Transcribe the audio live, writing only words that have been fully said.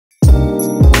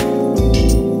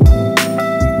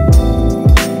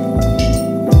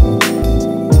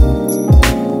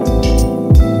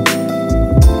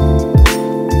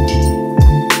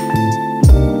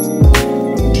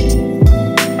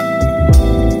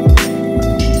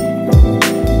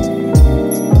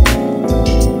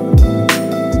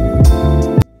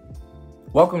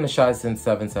Welcome to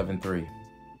Shysen773.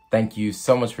 Thank you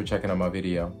so much for checking out my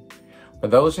video. For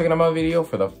those checking out my video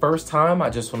for the first time, I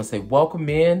just want to say welcome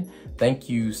in. Thank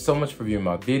you so much for viewing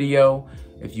my video.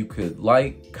 If you could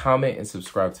like, comment, and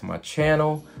subscribe to my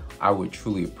channel, I would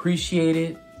truly appreciate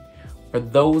it. For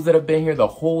those that have been here the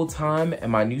whole time and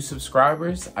my new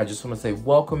subscribers, I just want to say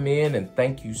welcome in and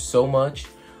thank you so much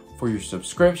for your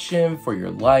subscription, for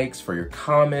your likes, for your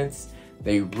comments.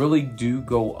 They really do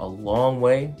go a long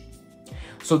way.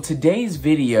 So today's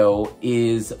video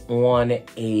is on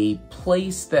a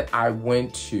place that I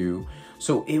went to.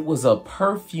 So it was a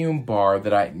perfume bar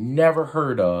that I'd never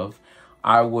heard of.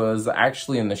 I was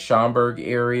actually in the Schaumburg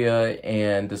area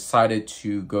and decided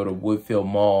to go to WoodField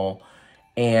Mall.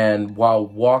 And while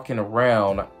walking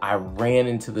around, I ran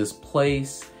into this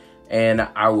place and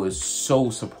I was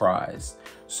so surprised.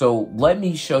 So let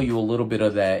me show you a little bit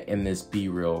of that in this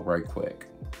B-reel right quick.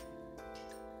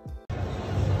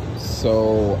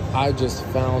 So I just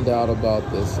found out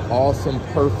about this awesome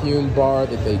perfume bar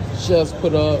that they just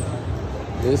put up.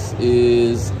 This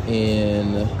is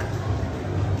in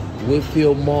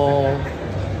WoodField Mall,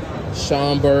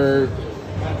 Schaumburg.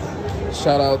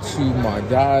 Shout out to my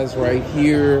guys right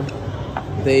here.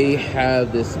 They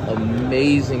have this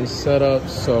amazing setup.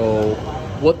 So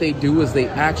what they do is they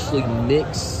actually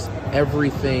mix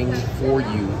everything for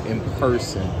you in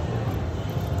person.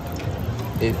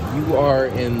 If you are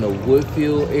in the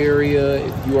WoodField area,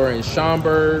 if you are in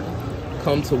Schaumburg,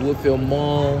 come to WoodField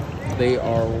Mall. They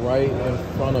are right in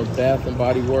front of Bath and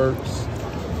Body Works.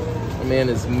 My man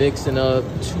is mixing up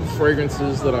 2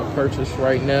 fragrances that I purchased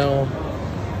right now.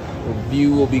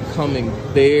 Review will be coming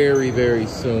very, very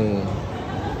soon.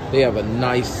 They have a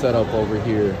nice setup over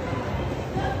here.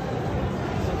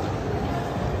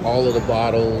 All of the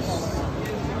bottles.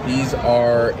 These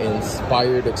are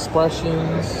inspired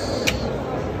expressions.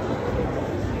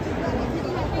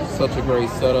 Such a great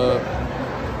setup.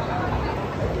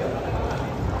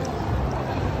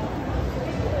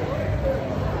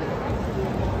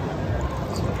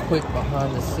 Some quick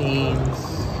behind the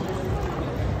scenes.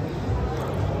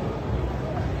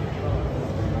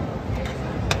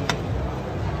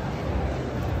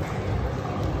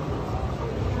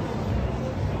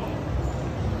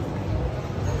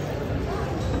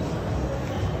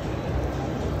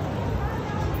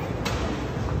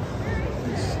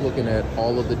 Looking at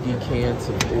all of the decants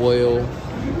of oil.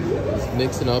 Just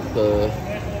mixing up the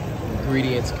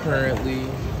ingredients currently.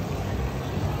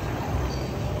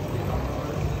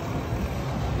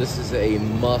 This is a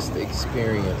must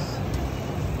experience.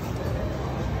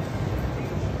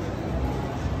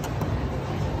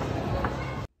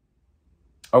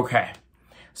 Okay,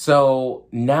 so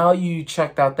now you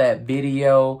checked out that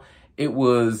video. It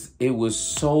was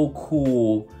so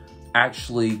cool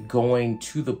actually going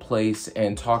to the place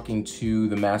and talking to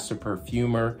the master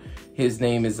perfumer. His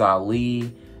name is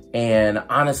Ali, and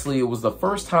honestly it was the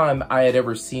first time I had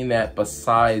ever seen that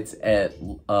besides at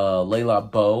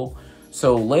Layla Beau.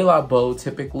 So Layla Beau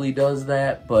typically does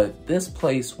that, but this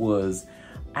place was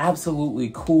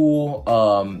absolutely cool.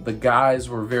 The guys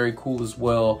were very cool as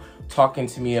well, talking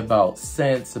to me about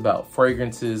scents, about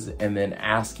fragrances, and then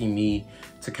asking me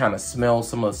to kind of smell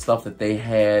some of the stuff that they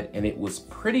had, and it was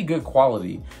pretty good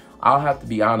quality. I'll have to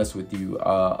be honest with you.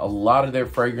 A lot of their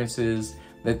fragrances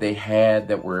that they had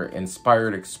that were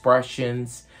inspired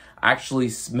expressions actually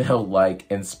smelled like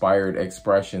inspired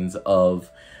expressions of,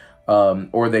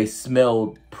 or they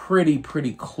smelled pretty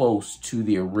close to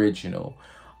the original.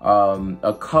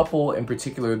 A couple in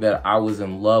particular that I was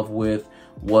in love with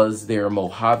was their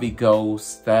Mojave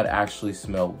Ghost. That actually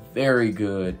smelled very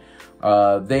good.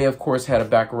 They of course had a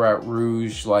Baccarat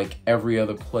Rouge like every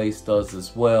other place does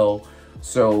as well.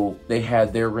 So they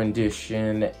had their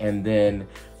rendition, and then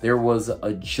there was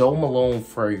a Joe Malone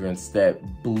fragrance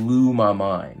that blew my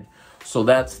mind. So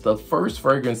that's the first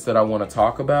fragrance that I want to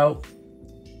talk about.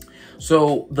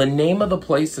 So the name of the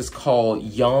place is called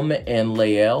Yom and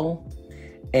Layl,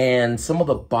 and some of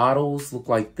the bottles look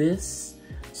like this.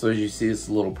 So as you see, it's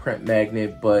a little print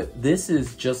magnet, but this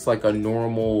is just like a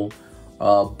normal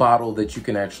bottle that you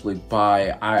can actually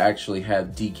buy. I actually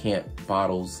have decant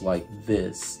bottles like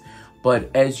this. But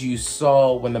as you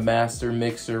saw when the master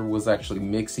mixer was actually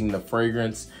mixing the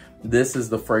fragrance, this is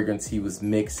the fragrance he was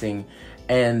mixing.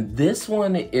 And this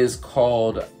one is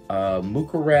called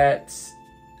Mukhalat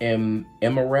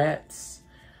Emarati,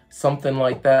 something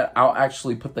like that. I'll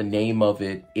actually put the name of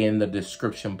it in the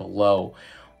description below.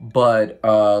 But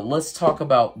let's talk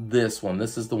about this one.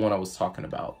 This is the one I was talking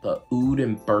about, the Oud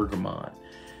and Bergamont.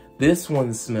 This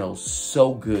one smells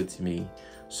so good to me.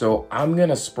 So I'm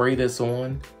gonna spray this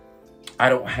on. I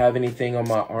don't have anything on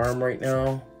my arm right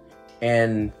now.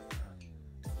 And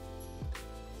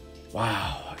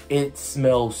wow, it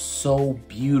smells so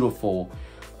beautiful.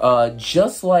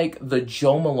 Just like the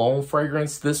Jo Malone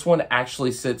fragrance, this one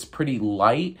actually sits pretty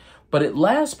light, but it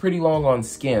lasts pretty long on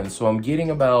skin. So I'm getting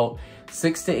about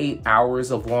 6 to 8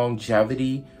 hours of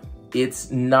longevity.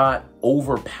 It's not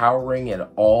overpowering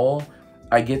at all.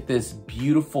 I get this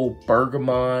beautiful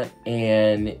bergamot,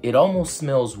 and it almost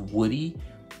smells woody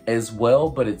as well,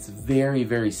 but it's very,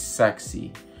 very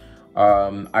sexy.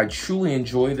 I truly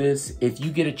enjoy this. If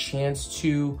you get a chance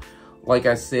to, like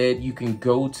I said, you can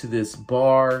go to this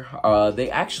bar. They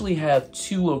actually have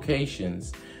 2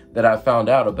 locations that I found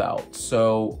out about.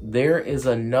 So there is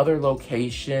another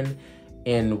location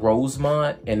in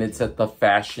Rosemont, and it's at the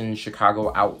Fashion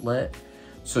Chicago outlet.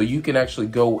 So you can actually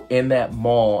go in that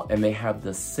mall, and they have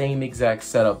the same exact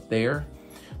setup there.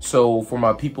 So for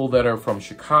my people that are from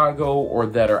Chicago or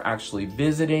that are actually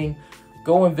visiting,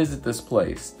 go and visit this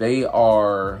place. They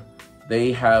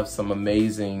have some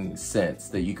amazing scents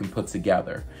that you can put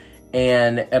together.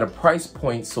 And at a price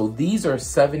point, so these are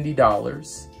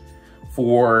 $70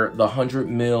 for the 100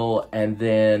 ml, and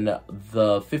then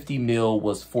the 50 ml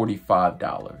was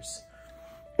 $45.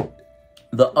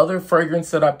 The other fragrance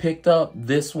that I picked up,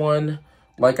 this one,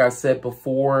 like I said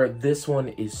before, this one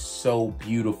is so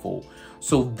beautiful.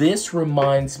 So this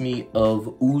reminds me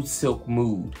of Oud Silk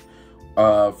Mood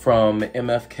from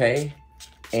MFK,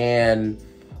 and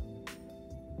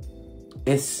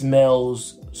it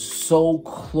smells so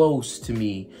close to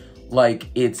me. Like,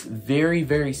 it's very,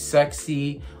 very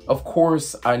sexy. Of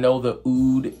course, I know the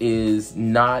oud is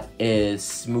not as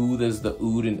smooth as the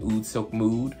oud in Oud Silk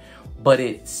Mood, but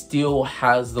it still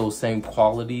has those same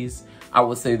qualities. I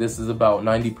would say this is about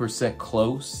 90%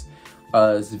 close.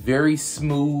 It's very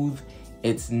smooth.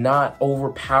 It's not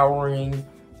overpowering.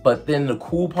 But then the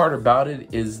cool part about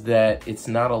it is that it's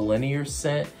not a linear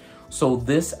scent. So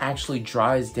this actually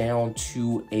dries down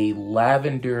to a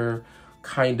lavender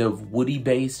kind of woody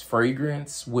based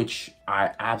fragrance, which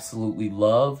I absolutely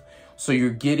love. So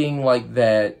you're getting like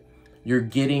that, you're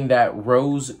getting that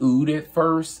rose oud at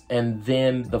first, and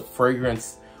then the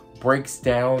fragrance breaks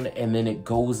down, and then it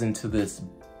goes into this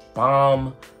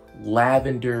bomb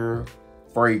lavender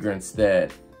fragrance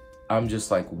that I'm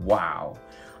just like, wow.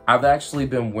 I've actually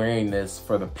been wearing this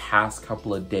for the past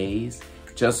couple of days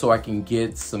just so I can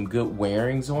get some good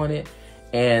wearings on it.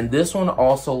 And this one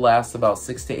also lasts about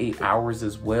 6 to 8 hours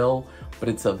as well, but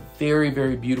it's a very,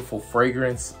 very beautiful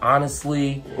fragrance.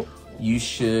 Honestly, you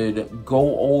should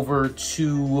go over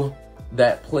to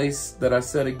that place that I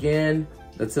said again,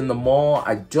 that's in the mall.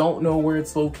 I don't know where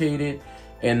it's located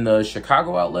in the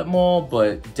Chicago outlet mall,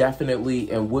 but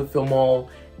definitely in WoodField Mall.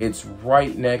 It's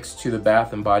right next to the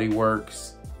Bath and Body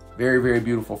Works. Very, very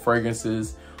beautiful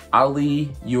fragrances.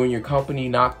 Ali, you and your company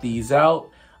knock these out.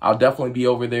 I'll definitely be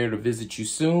over there to visit you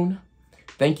soon.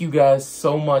 Thank you guys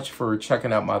so much for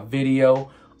checking out my video.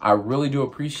 I really do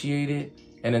appreciate it.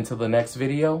 And until the next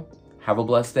video, have a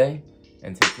blessed day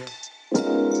and take care.